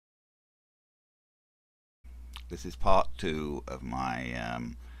This is part 2 of my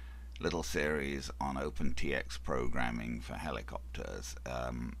little series on OpenTX programming for helicopters.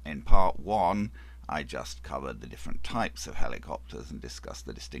 In part 1 I just covered the different types of helicopters and discussed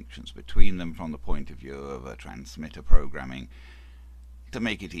the distinctions between them from the point of view of a transmitter programming to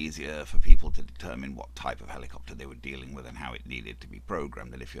make it easier for people to determine what type of helicopter they were dealing with and how it needed to be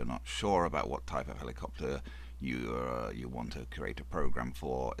programmed. And if you're not sure about what type of helicopter you want to create a program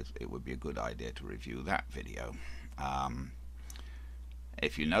for, it would be a good idea to review that video.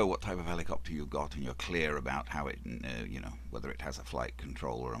 If you know what type of helicopter you've got and you're clear about how it, whether it has a flight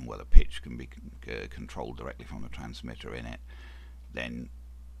controller and whether pitch can be controlled directly from the transmitter in it, then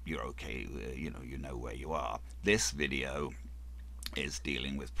you're okay. You know where you are. This video is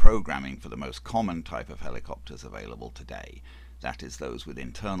dealing with programming for the most common type of helicopters available today. That is those with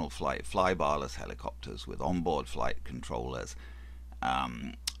internal flybarless helicopters with onboard flight controllers,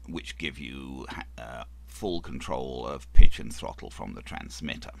 which give you full control of pitch and throttle from the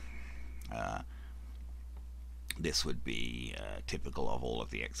transmitter. This would be typical of all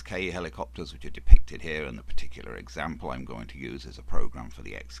of the XK helicopters, which are depicted here, and the particular example I'm going to use is a program for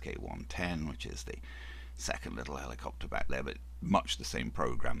the XK-110, which is the second little helicopter back there, but much the same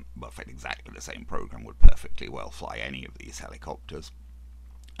program, well, in fact exactly the same program would perfectly well fly any of these helicopters.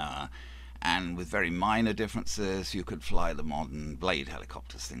 And with very minor differences, you could fly the modern blade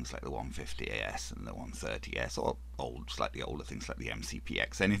helicopters, things like the 150AS and the 130S, or slightly older things like the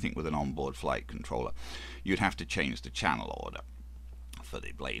MCPX, anything with an onboard flight controller. You'd have to change the channel order for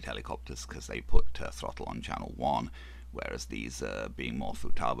the blade helicopters because they put throttle on channel 1, whereas these being more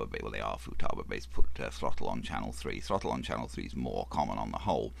Futaba based, well, they are Futaba based, put throttle on channel 3. Throttle on channel 3 is more common on the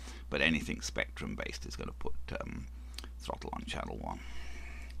whole, but anything Spektrum based is going to put throttle on channel 1.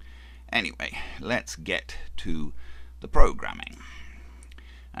 Anyway, let's get to the programming.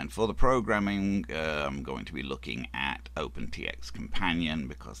 And for the programming, I'm going to be looking at OpenTX Companion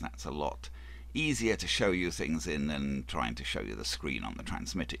because that's a lot easier to show you things in than trying to show you the screen on the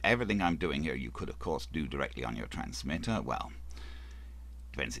transmitter. Everything I'm doing here you could of course do directly on your transmitter. Well,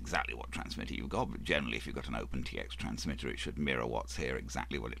 depends exactly what transmitter you've got, but generally if you've got an OpenTX transmitter it should mirror what's here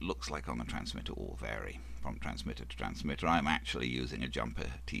exactly what it looks like on the transmitter, or vary from transmitter to transmitter. I'm actually using a Jumper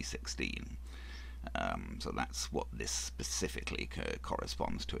T16, so that's what this specifically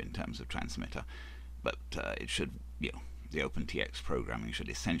corresponds to in terms of transmitter, but it should, the OpenTX programming should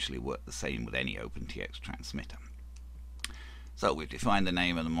essentially work the same with any OpenTX transmitter. So we've defined the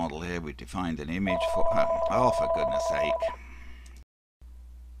name of the model here, we've defined an image for, oh for goodness sake.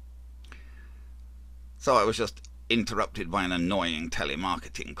 So I was just interrupted by an annoying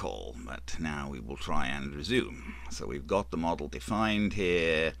telemarketing call, but now we will try and resume. So we've got the model defined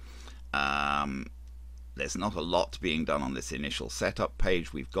here. There's not a lot being done on this initial setup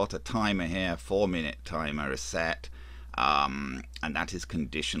page. We've got a timer here, 4-minute timer is set, and that is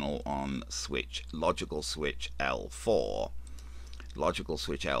conditional on logical switch L4. Logical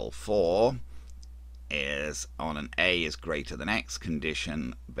switch L4 is on an A is greater than X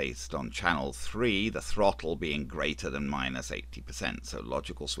condition based on channel 3, the throttle being greater than -80%. So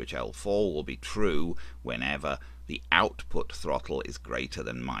logical switch L4 will be true whenever the output throttle is greater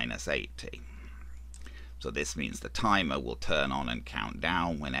than -80. So this means the timer will turn on and count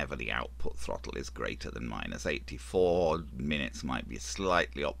down whenever the output throttle is greater than -80. 4 minutes might be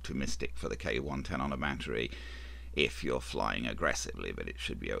slightly optimistic for the K110 on a battery if you're flying aggressively, but it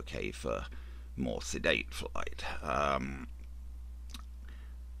should be okay for more sedate flight.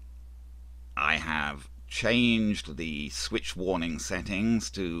 I have changed the switch warning settings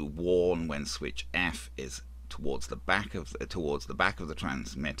to warn when switch F is towards the back of the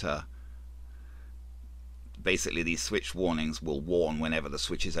transmitter. Basically, these switch warnings will warn whenever the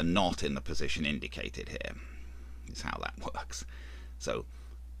switches are not in the position indicated here. Is how that works. So,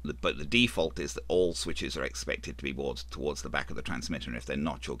 but the default is that all switches are expected to be towards the back of the transmitter, and if they're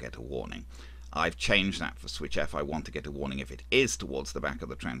not, you'll get a warning. I've changed that for switch F. I want to get a warning if it is towards the back of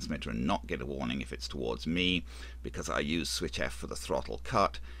the transmitter and not get a warning if it's towards me, because I use switch F for the throttle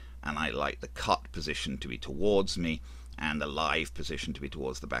cut, and I like the cut position to be towards me and the live position to be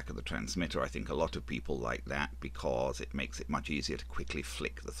towards the back of the transmitter. I think a lot of people like that because it makes it much easier to quickly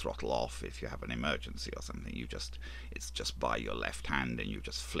flick the throttle off if you have an emergency or something. It's just by your left hand and you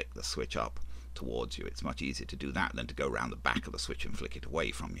just flick the switch up towards you. It's much easier to do that than to go around the back of the switch and flick it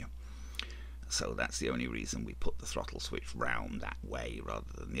away from you. So that's the only reason we put the throttle switch round that way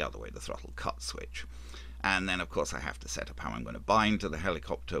rather than the other way, the throttle cut switch. And then of course I have to set up how I'm going to bind to the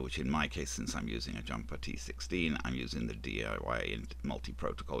helicopter, which in my case, since I'm using a Jumper T16, I'm using the DIY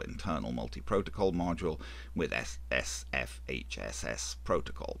multi-protocol internal multi-protocol module with SFHSS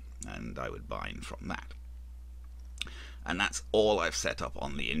protocol, and I would bind from that. And that's all I've set up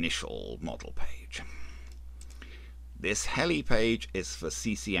on the initial model page. This Heli page is for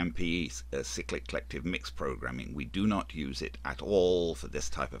CCMP, cyclic collective mix programming. We do not use it at all for this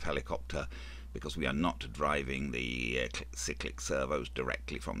type of helicopter because we are not driving the cyclic servos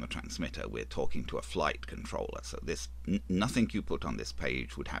directly from the transmitter. We're talking to a flight controller. So this nothing you put on this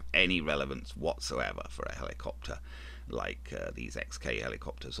page would have any relevance whatsoever for a helicopter like these XK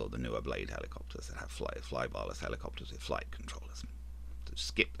helicopters or the newer Blade helicopters that have flybarless helicopters with flight controllers. So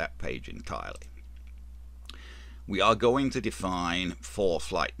skip that page entirely. We are going to define 4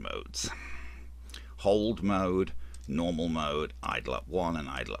 flight modes: hold mode, normal mode, idle up 1 and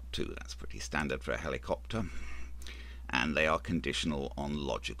idle up 2. That's pretty standard for a helicopter, and they are conditional on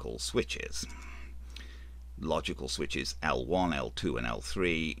logical switches. Logical switches L1, L2 and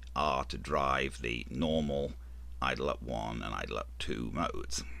L3 are to drive the normal, idle up 1 and idle up 2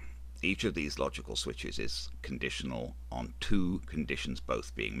 modes. Each of these logical switches is conditional on 2 conditions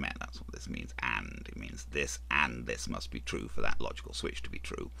both being met. That's what this means. And it means this and this must be true for that logical switch to be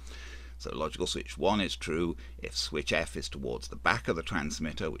true. So logical switch 1 is true if switch F is towards the back of the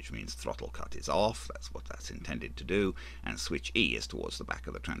transmitter, which means throttle cut is off. That's what that's intended to do. And switch E is towards the back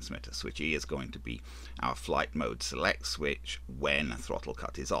of the transmitter. Switch E is going to be our flight mode select switch when throttle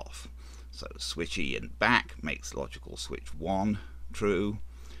cut is off. So switch E in back makes logical switch 1 true.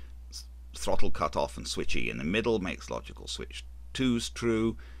 Throttle cut off and switch E in the middle makes logical switch 2's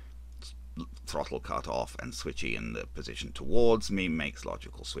true. Throttle cut off and switch E in the position towards me makes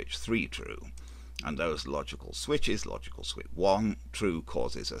logical switch 3 true. And those logical switches, logical switch 1 true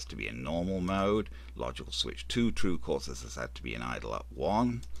causes us to be in normal mode. Logical switch 2 true causes us to be in idle up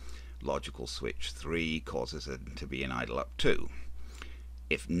 1. Logical switch 3 causes it to be in idle up 2.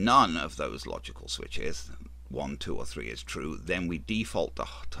 If none of those logical switches, 1, 2 or 3 is true, then we default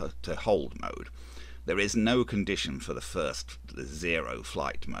to hold mode. There is no condition for the first 0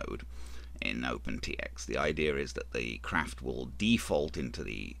 flight mode in OpenTX. The idea is that the craft will default into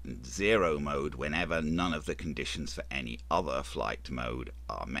the 0 mode whenever none of the conditions for any other flight mode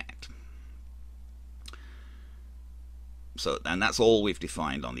are met. So, and that's all we've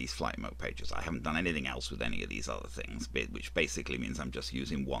defined on these flight mode pages. I haven't done anything else with any of these other things, which basically means I'm just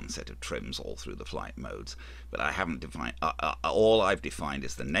using one set of trims all through the flight modes. But I haven't defined, all I've defined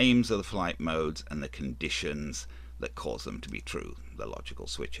is the names of the flight modes and the conditions that cause them to be true, the logical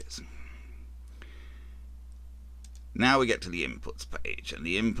switches. Now we get to the inputs page, and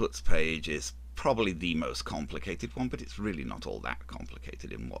the inputs page is probably the most complicated one, but it's really not all that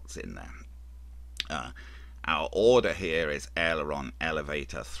complicated in what's in there. Our order here is aileron,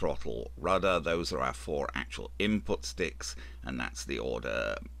 elevator, throttle, rudder. Those are our 4 actual input sticks, and that's the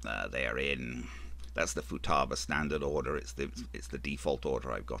order they're in. That's the Futaba standard order. It's the default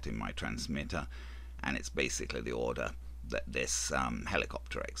order I've got in my transmitter, and it's basically the order that this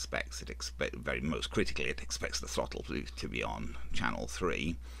helicopter expects. Most critically, it expects the throttle to be on channel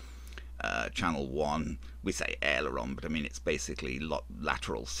 3. Channel 1, we say aileron, but I mean it's basically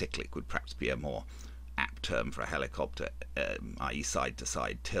lateral cyclic would perhaps be a more apt term for a helicopter, i.e.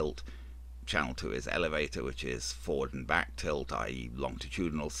 side-to-side tilt. Channel 2 is elevator, which is forward and back tilt, i.e.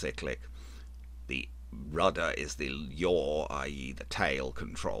 longitudinal cyclic. The rudder is the yaw, i.e. the tail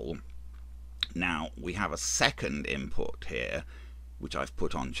control. Now we have a second input here, which I've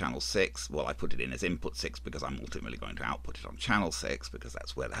put on channel 6. Well, I put it in as input 6 because I'm ultimately going to output it on channel 6 because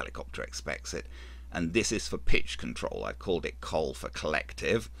that's where the helicopter expects it. And this is for pitch control. I called it call for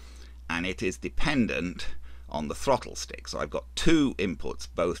collective, and it is dependent on the throttle stick. So I've got 2 inputs,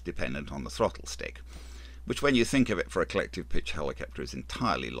 both dependent on the throttle stick, which when you think of it for a collective pitch helicopter is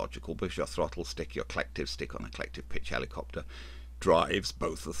entirely logical, because your throttle stick, your collective stick on a collective pitch helicopter, drives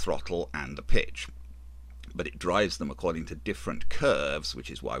both the throttle and the pitch. But it drives them according to different curves,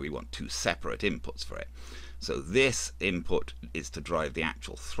 which is why we want 2 separate inputs for it. So this input is to drive the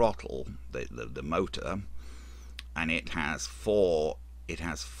actual throttle, the motor, and it has 4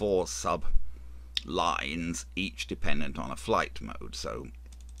 sub lines, each dependent on a flight mode. So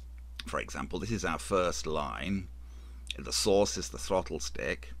for example, this is our first line. The source is the throttle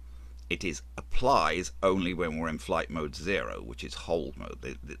stick. It applies only when we're in flight mode 0, which is hold mode.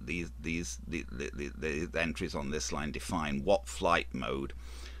 The entries on this line define what flight mode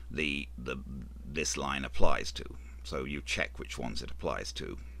this line applies to. So you check which ones it applies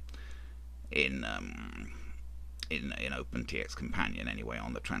to in OpenTX Companion anyway.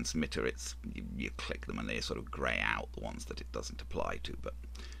 On the transmitter, you click them and they sort of grey out the ones that it doesn't apply to. But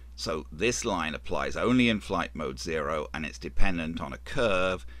so this line applies only in flight mode 0, and it's dependent on a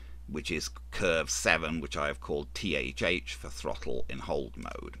curve, which is curve 7, which I have called THH for throttle in hold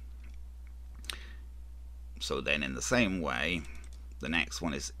mode. So then in the same way, the next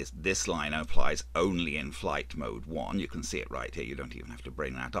one is this line applies only in flight mode 1. You can see it right here. You don't even have to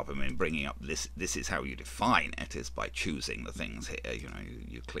bring that up. I mean, bringing up this is how you define it, is by choosing the things here. You know,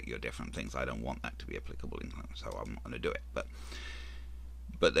 you click your different things. I don't want that to be applicable, so I'm not going to do it.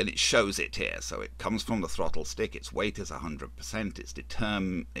 But then it shows it here. So it comes from the throttle stick. Its weight is 100%. It's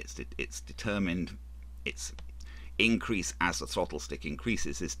determined. Its increase as the throttle stick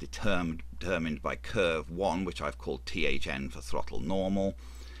increases is determined by curve 1, which I've called THN for throttle normal,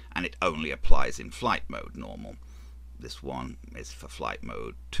 and it only applies in flight mode normal. This one is for flight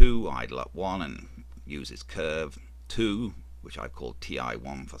mode 2, idle up 1, and uses curve 2, which I've called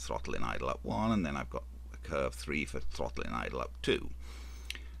TI1 for throttle in idle up 1, and then I've got a curve 3 for throttle in idle up 2.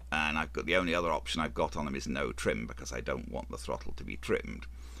 And I've got the only other option I've got on them is no trim, because I don't want the throttle to be trimmed.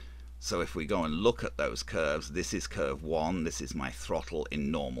 So if we go and look at those curves, this is curve 1, this is my throttle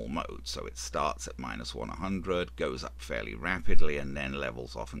in normal mode. So it starts at -100, goes up fairly rapidly, and then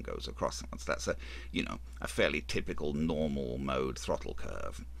levels off and goes across. That's a, you know, a fairly typical normal mode throttle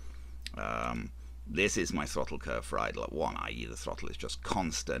curve. This is my throttle curve for idle at 1, i.e. the throttle is just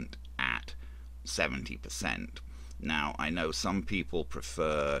constant at 70%. Now, I know some people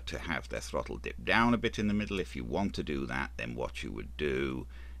prefer to have their throttle dip down a bit in the middle. If you want to do that, then what you would do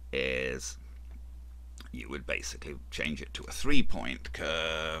is you would basically change it to a 3-point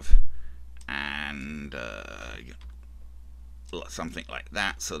curve and something like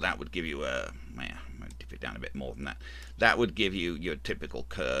that. So that would give you a, I'm going to dip it down a bit more than that. That would give you your typical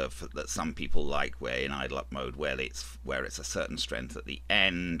curve that some people like, where in idle up mode, where it's a certain strength at the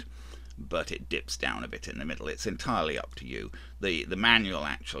end, but it dips down a bit in the middle. It's entirely up to you. The manual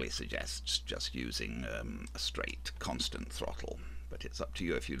actually suggests just using a straight constant throttle, but it's up to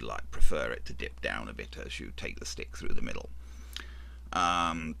you if you'd prefer it to dip down a bit as you take the stick through the middle.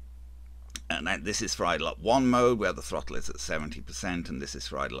 And this is for idle up 1 mode, where the throttle is at 70%, and this is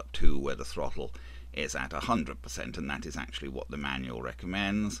for idle up 2, where the throttle is at 100%, and that is actually what the manual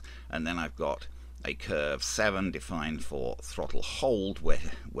recommends. And then I've got a curve 7 defined for throttle hold,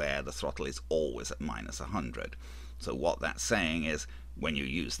 where the throttle is always at -100. So what that's saying is, when you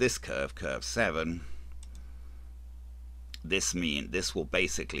use this curve, curve 7, this will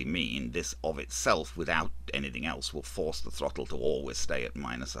basically mean this of itself, without anything else, will force the throttle to always stay at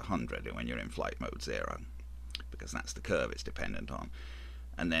 -100 when you're in flight mode 0, because that's the curve it's dependent on.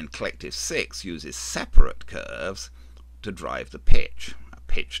 And then collective 6 uses separate curves to drive the pitch.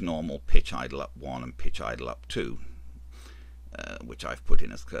 Pitch normal, pitch idle up 1, and pitch idle up 2, which I've put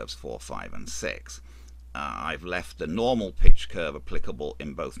in as curves 4, 5, and 6. I've left the normal pitch curve applicable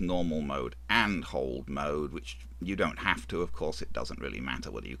in both normal mode and hold mode, which you don't have to. Of course, it doesn't really matter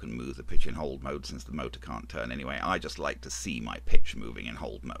whether you can move the pitch in hold mode, since the motor can't turn anyway. I just like to see my pitch moving in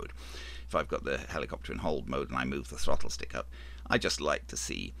hold mode. If I've got the helicopter in hold mode and I move the throttle stick up, I just like to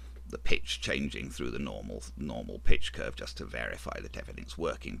see the pitch changing through the normal pitch curve, just to verify that everything's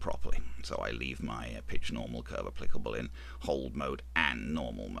working properly. So I leave my pitch normal curve applicable in hold mode and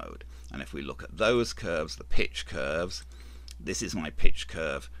normal mode. And if we look at those curves, the pitch curves, this is my pitch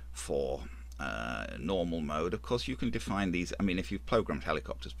curve for normal mode. Of course, you can define these. I mean, if you've programmed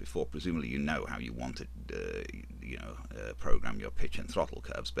helicopters before, presumably you know how you want to program your pitch and throttle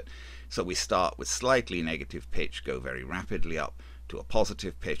curves. But so we start with slightly negative pitch, go very rapidly up to a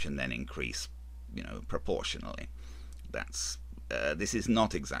positive pitch, and then increase, proportionally. That's this is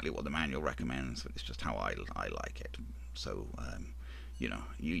not exactly what the manual recommends, but it's just how I like it. So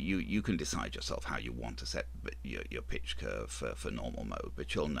you can decide yourself how you want to set your pitch curve for normal mode,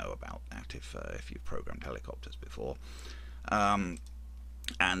 but you'll know about that if you've programmed helicopters before.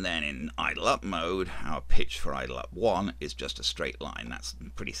 And then in idle up mode, our pitch for idle up 1 is just a straight line. That's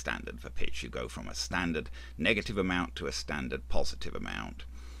pretty standard for pitch. You go from a standard negative amount to a standard positive amount.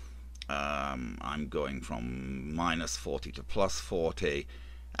 I'm going from -40 to +40.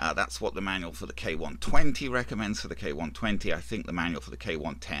 That's what the manual for the K120 recommends for the K120. I think the manual for the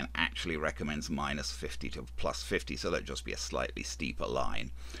K110 actually recommends -50 to +50, so that'd just be a slightly steeper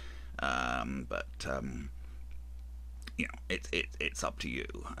line. It's up to you.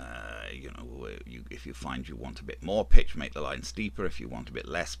 If you find you want a bit more pitch, make the line steeper. If you want a bit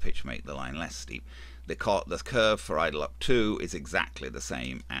less pitch, make the line less steep. The curve for idle up 2 is exactly the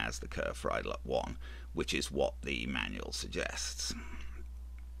same as the curve for idle up 1, which is what the manual suggests.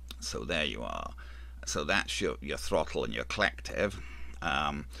 So there you are. So that's your throttle and your collective.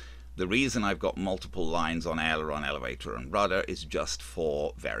 The reason I've got multiple lines on aileron, elevator, and rudder is just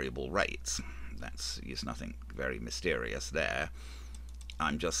for variable rates. There's nothing very mysterious there.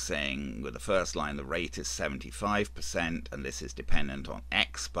 I'm just saying with the first line the rate is 75%, and this is dependent on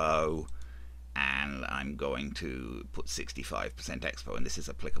expo, and I'm going to put 65% expo, and this is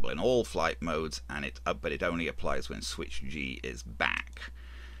applicable in all flight modes, and but it only applies when switch G is back.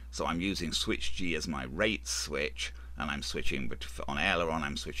 So I'm using switch G as my rate switch, and I'm switching on aileron.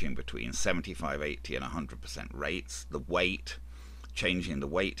 I'm switching between 75, 80, and 100% rates. The weight, changing the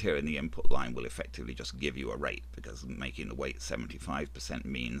weight here in the input line will effectively just give you a rate, because making the weight 75%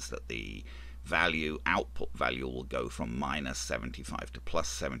 means that the output value will go from minus 75 to plus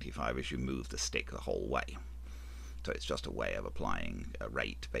 75 as you move the stick the whole way. So it's just a way of applying a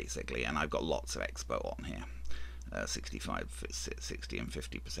rate, basically, and I've got lots of expo on here. 65, 60 and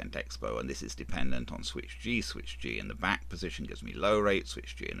 50% expo, and this is dependent on switch G. Switch G in the back position gives me low rate,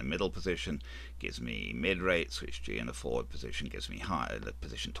 switch G in the middle position gives me mid rate, switch G in the forward position gives me high, the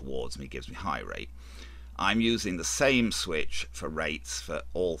position towards me gives me high rate. I'm using the same switch for rates for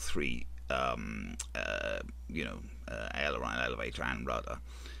all three, aileron, elevator and rudder.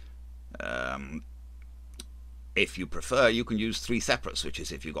 If you prefer, you can use 3 separate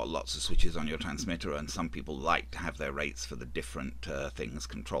switches if you've got lots of switches on your transmitter, and some people like to have their rates for the different things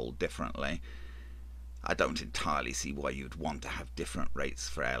controlled differently. I don't entirely see why you'd want to have different rates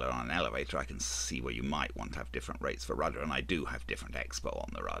for aileron and elevator. I can see where you might want to have different rates for rudder, and I do have different expo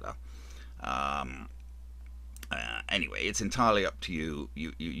on the rudder. Anyway, it's entirely up to you.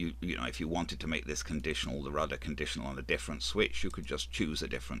 You know, if you wanted to make this conditional, the rudder conditional on a different switch, you could just choose a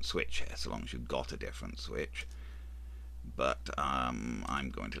different switch here, so long as you've got a different switch. But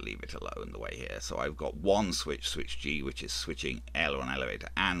I'm going to leave it alone the way here. So I've got one switch, switch G, which is switching aileron, elevator,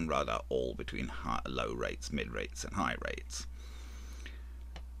 and rudder, all between low rates, mid rates, and high rates.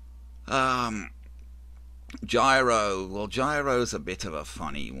 Gyro. Well, gyro's a bit of a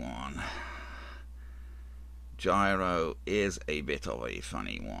funny one. Gyro is a bit of a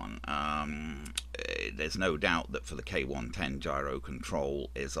funny one. There's no doubt that for the K110, gyro control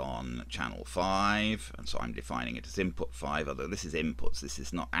is on channel 5, and so I'm defining it as input 5, although this is inputs, this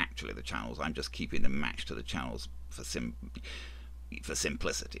is not actually the channels. I'm just keeping them matched to the channels for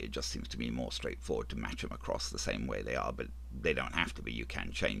simplicity. It just seems to be more straightforward to match them across the same way they are, but they don't have to be. You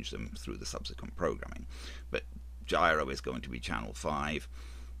can change them through the subsequent programming. But gyro is going to be channel 5.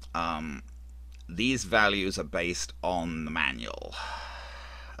 These values are based on the manual.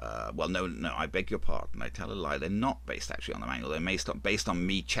 Well, no, I beg your pardon, I tell a lie. They're not based actually on the manual. They're based on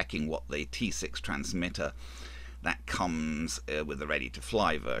me checking what the T6 transmitter that comes with the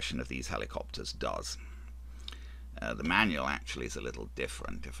ready-to-fly version of these helicopters does. The manual actually is a little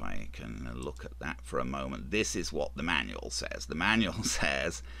different. If I can look at that for a moment. This is what the manual says. The manual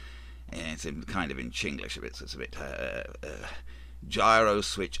says, it's kind of in Chinglish a bit, so it's a bit... gyro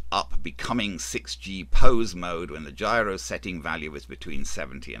switch up becoming 6G pose mode when the gyro setting value is between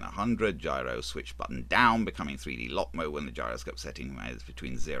 70 and 100. Gyro switch button down becoming 3D lock mode when the gyroscope setting is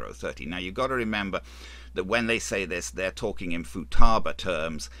between 0 and 30. Now you've got to remember that when they say this, they're talking in Futaba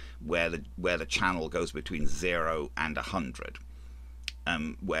terms, where the channel goes between 0 and 100.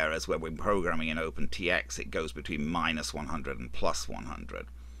 Whereas when we're programming in OpenTX, it goes between minus 100 and plus 100.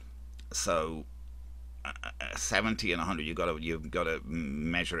 So 70 and 100, you've got to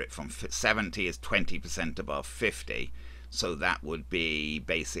measure it from 70 is 20% above 50, so that would be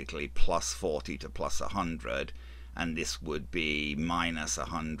basically plus 40 to plus 100, and this would be minus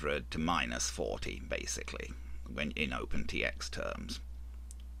 100 to minus 40, basically, when in OpenTX terms.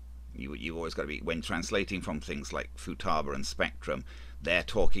 You've always got to be, when translating from things like Futaba and Spektrum, they're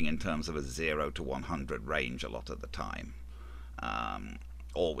talking in terms of a 0 to 100 range a lot of the time.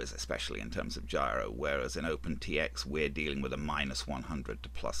 Always, especially in terms of gyro, whereas in OpenTX we're dealing with a minus 100 to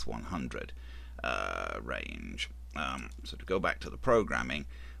plus 100 range. So to go back to the programming,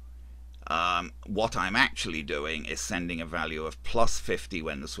 what I'm actually doing is sending a value of plus 50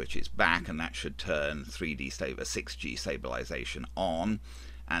 when the switch is back, and that should turn 6G stabilization on.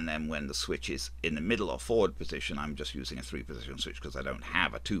 And then when the switch is in the middle or forward position, I'm just using a 3-position switch because I don't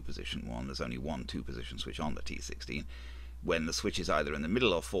have a 2-position one. There's only one 2-position switch on the T16. When the switch is either in the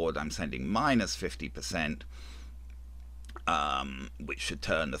middle or forward, I'm sending minus 50%, which should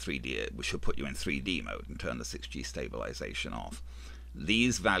turn the 3D, which should put you in 3D mode and turn the 6G stabilization off.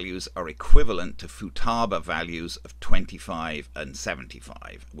 These values are equivalent to Futaba values of 25 and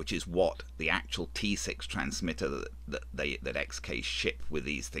 75, which is what the actual T6 transmitter that XK ship with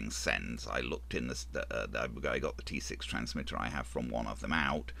these things sends. I looked in this, I got the T6 transmitter I have from one of them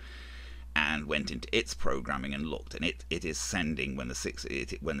out, and went into its programming and looked, and it is sending when the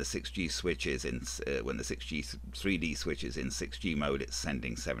 6G switch is in when the 6G 3D switch is in 6G mode, it's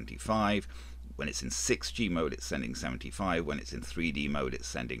sending 75. when it's in 6G mode, it's sending 75. When it's in 3D mode, it's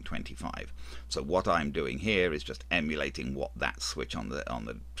sending 25. So what I'm doing here is just emulating what that switch on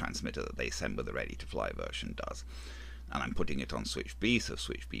the transmitter that they send with the ready to fly version does. And I'm putting it on switch B, so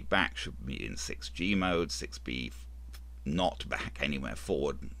switch B back should be in 6G mode, 6B not back anywhere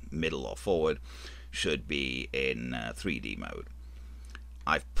forward, middle or forward, should be in 3D mode.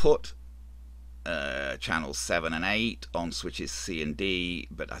 I've put channels 7 and 8 on switches C and D,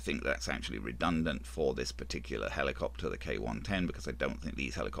 but I think that's actually redundant for this particular helicopter, the K110, because I don't think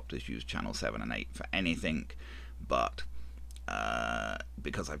these helicopters use channel 7 and 8 for anything, but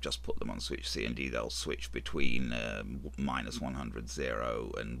because I've just put them on switch C and D, they'll switch between -100,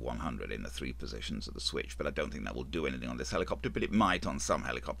 0 and 100 in the 3 positions of the switch, but I don't think that will do anything on this helicopter, but it might on some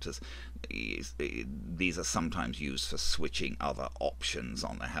helicopters. These are sometimes used for switching other options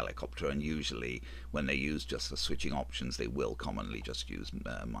on the helicopter, and usually when they use just for switching options, they will commonly just use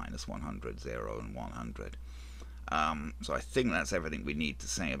 -100, 0 and 100. So I think that's everything we need to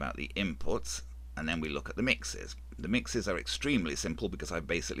say about the inputs, and then we look at the mixes. The mixes are extremely simple because I've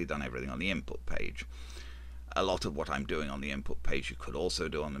basically done everything on the input page. A lot of what I'm doing on the input page you could also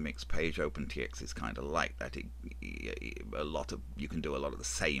do on the mix page. OpenTX is kind of like that. You can do a lot of the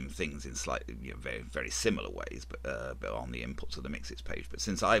same things in slightly very, very similar ways, but on the inputs of the mixes page. But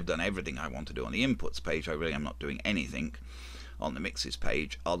since I've done everything I want to do on the inputs page, I really am not doing anything on the mixes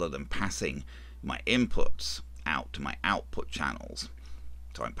page other than passing my inputs out to my output channels.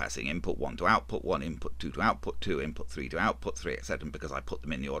 So I'm passing input 1 to output 1, input 2 to output 2, input 3 to output 3, etc. Because I put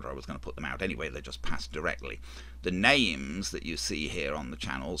them in the order I was going to put them out anyway, they're just passed directly. The names that you see here on the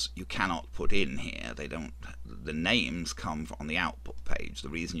channels, you cannot put in here. The names come on the output page. The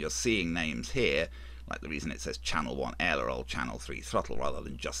reason you're seeing names here, like the reason it says channel 1 ailer or channel 3 throttle rather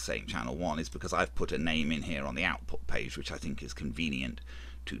than just saying channel 1, is because I've put a name in here on the output page, which I think is convenient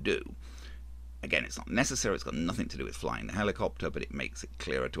to do. Again, it's not necessary, it's got nothing to do with flying the helicopter, but it makes it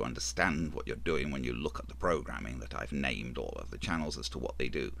clearer to understand what you're doing when you look at the programming that I've named all of the channels as to what they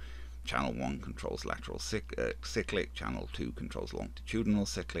do. Channel 1 controls lateral cyclic, Channel 2 controls longitudinal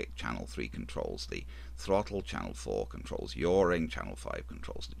cyclic, Channel 3 controls the throttle, Channel 4 controls yawing, Channel 5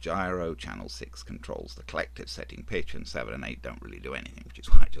 controls the gyro, Channel 6 controls the collective setting pitch, and 7 and 8 don't really do anything, which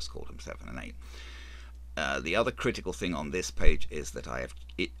is why I just called them 7 and 8. The other critical thing on this page is that I have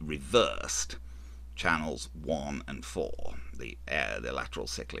it reversed channels 1 and 4, the lateral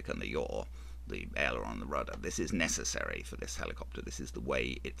cyclic and the yaw, the aileron and the rudder. This is necessary for this helicopter. This is the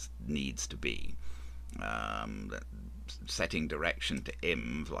way it needs to be. Setting direction to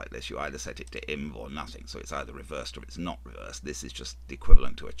IMV like this, you either set it to IMV or nothing, so it's either reversed or it's not reversed. This is just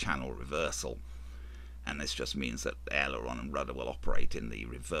equivalent to a channel reversal, and this just means that aileron and rudder will operate in the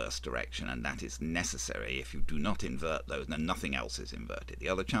reverse direction, and that is necessary. If you do not invert those, then nothing else is inverted. The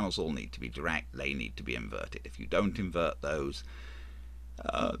other channels all need to be direct, they need to be inverted. If you don't invert those,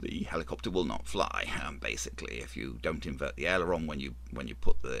 the helicopter will not fly. Basically, if you don't invert the aileron when you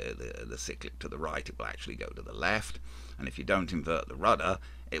put the cyclic to the right, it will actually go to the left, and if you don't invert the rudder,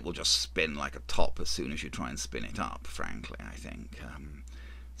 it will just spin like a top as soon as you try and spin it up, frankly, I think.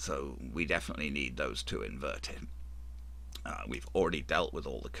 So we definitely need those two inverted. We've already dealt with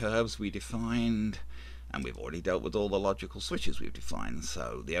all the curves we defined, and we've already dealt with all the logical switches we've defined,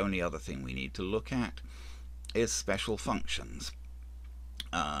 so the only other thing we need to look at is special functions.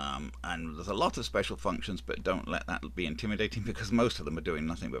 And there's a lot of special functions, but don't let that be intimidating because most of them are doing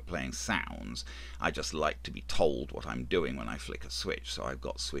nothing but playing sounds. I just like to be told what I'm doing when I flick a switch, so I've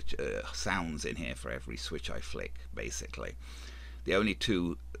got sounds in here for every switch I flick, basically. The only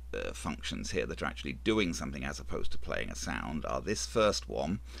two functions here that are actually doing something as opposed to playing a sound are this first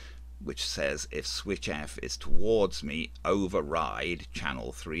one, which says if switch F is towards me, override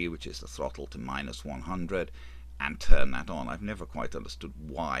channel 3, which is the throttle, to -100, and turn that on. I've never quite understood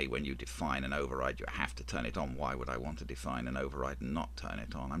why when you define an override you have to turn it on. Why would I want to define an override and not turn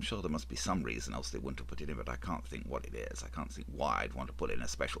it on? I'm sure there must be some reason else they wouldn't have put it in, but I can't think what it is. I can't think why I'd want to put in a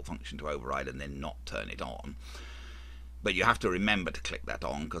special function to override and then not turn it on. But you have to remember to click that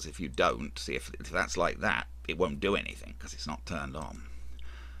on, because if you don't, see if that's like that, it won't do anything because it's not turned on.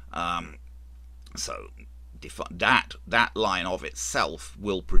 So that line of itself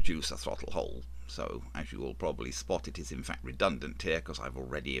will produce a throttle hold. So as you will probably spot, it is in fact redundant here because I've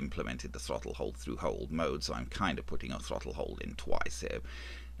already implemented the throttle hold through hold mode, so I'm kind of putting a throttle hold in twice here.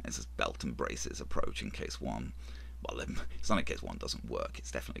 It's a belt and braces approach in case one. Well, it's not in case one doesn't work.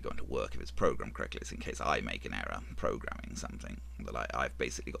 It's definitely going to work if it's programmed correctly. It's in case I make an error programming something. But I've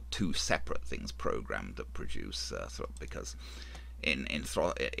basically got two separate things programmed that produce throttle, because in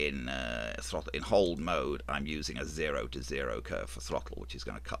hold mode, I'm using a 0 to 0 curve for throttle, which is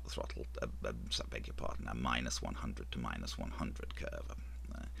going to cut the throttle. Beg your pardon, a -100 to -100 curve.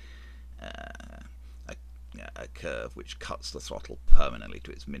 A curve which cuts the throttle permanently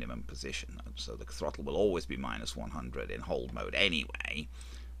to its minimum position. So the throttle will always be -100 in hold mode anyway.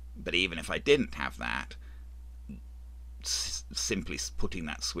 But even if I didn't have that, simply putting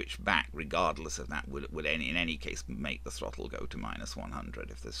that switch back, regardless of that, would in any case make the throttle go to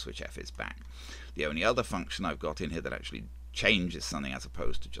 -100 if the switch F is back. The only other function I've got in here that actually changes something as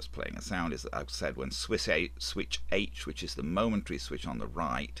opposed to just playing a sound is that I've said when switch H, which is the momentary switch on the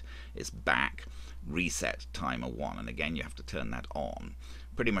right, is back, reset timer 1, and again you have to turn that on.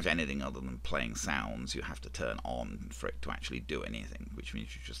 Pretty much anything other than playing sounds you have to turn on for it to actually do anything, which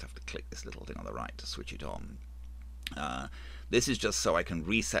means you just have to click this little thing on the right to switch it on. This is just so I can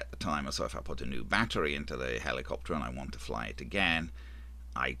reset the timer, so if I put a new battery into the helicopter and I want to fly it again,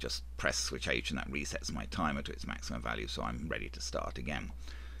 I just press switch H and that resets my timer to its maximum value, so I'm ready to start again.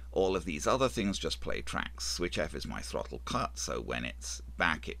 All of these other things just play tracks. Switch F is my throttle cut, so when it's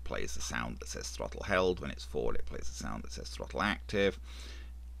back it plays the sound that says throttle held, when it's forward it plays the sound that says throttle active.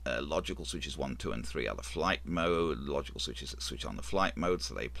 Logical switches 1, 2 and 3 are the flight mode. Logical switches that switch on the flight mode,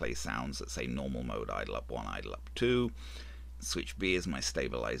 so they play sounds that say normal mode, idle up 1, idle up 2. Switch B is my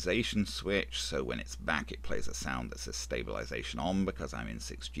stabilization switch, so when it's back it plays a sound that says stabilization on because I'm in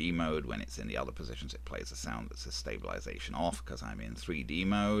 6G mode. When it's in the other positions it plays a sound that says stabilization off because I'm in 3D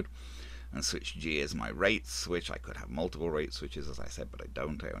mode. And switch G is my rate switch. I could have multiple rate switches, as I said, but I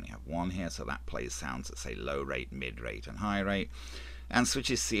don't. I only have one here, so that plays sounds that say low rate, mid rate and high rate. And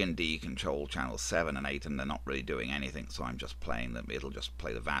switches C and D control channels 7 and 8, and they're not really doing anything, so I'm just playing them. It'll just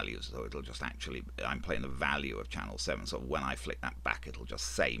play the values, so it'll just actually, I'm playing the value of channel 7, so when I flick that back it'll just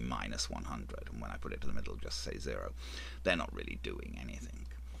say -100, and when I put it to the middle it'll just say 0. They're not really doing anything.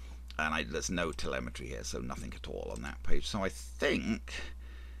 And there's no telemetry here, so nothing at all on that page. So I think,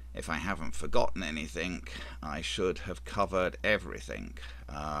 if I haven't forgotten anything, I should have covered everything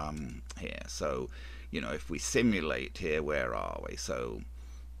here. So, you know, if we simulate here, where are we? So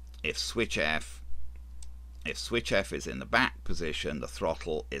if switch F is in the back position, the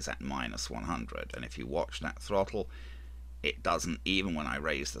throttle is at -100, and if you watch that throttle, it doesn't, even when I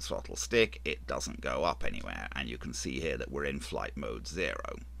raise the throttle stick, it doesn't go up anywhere, and you can see here that we're in flight mode 0.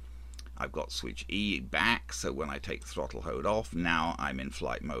 I've got switch E back, so when I take throttle hold off, now I'm in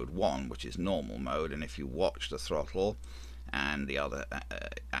flight mode 1, which is normal mode, and if you watch the throttle and the other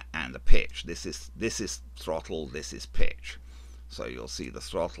and the pitch, this is throttle, this is pitch, so you'll see the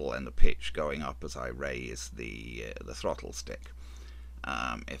throttle and the pitch going up as I raise the throttle stick.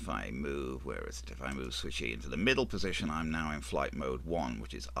 If I move, where is it? If I move switch E into the middle position, I'm now in flight mode 1,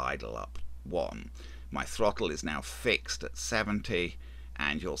 which is idle up 1. My throttle is now fixed at 70,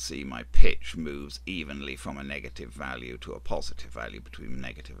 and you'll see my pitch moves evenly from a negative value to a positive value, between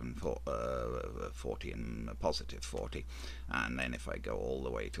negative and 40 and a positive 40. And then if I go all the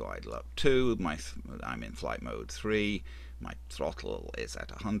way to idle up 2, I'm in flight mode 3, my throttle is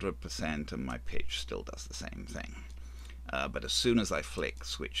at 100%, and my pitch still does the same thing. But as soon as I flick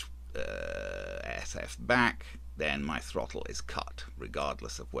switch SF back, then my throttle is cut,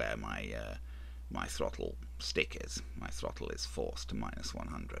 regardless of where my throttle stick is. My throttle is forced to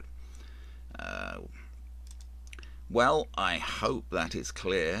 -100. Well, I hope that is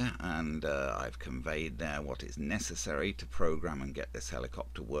clear, and I've conveyed there what is necessary to program and get this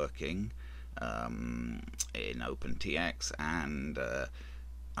helicopter working in OpenTX, and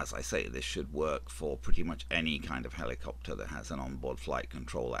as I say, this should work for pretty much any kind of helicopter that has an onboard flight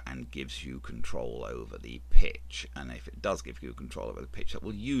controller and gives you control over the pitch. And if it does give you control over the pitch, that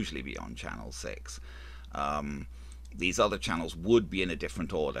will usually be on channel 6. These other channels would be in a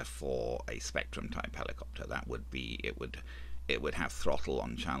different order for a Spektrum type helicopter. That would be, it would have throttle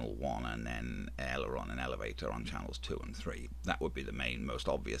on channel 1 and then aileron and elevator on channels 2 and 3. That would be the main, most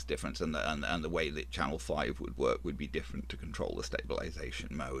obvious difference, and the way that channel 5 would work would be different to control the stabilization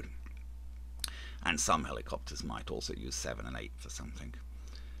mode. And some helicopters might also use 7 and 8 for something.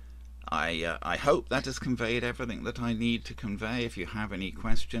 I hope that has conveyed everything that I need to convey. If you have any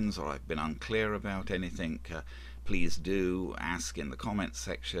questions or I've been unclear about anything, please do ask in the comments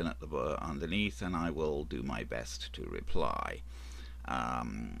section at the underneath, and I will do my best to reply.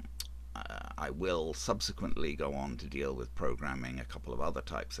 I will subsequently go on to deal with programming a couple of other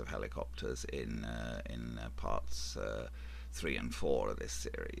types of helicopters in parts 3 and 4 of this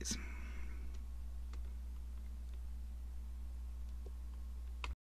series.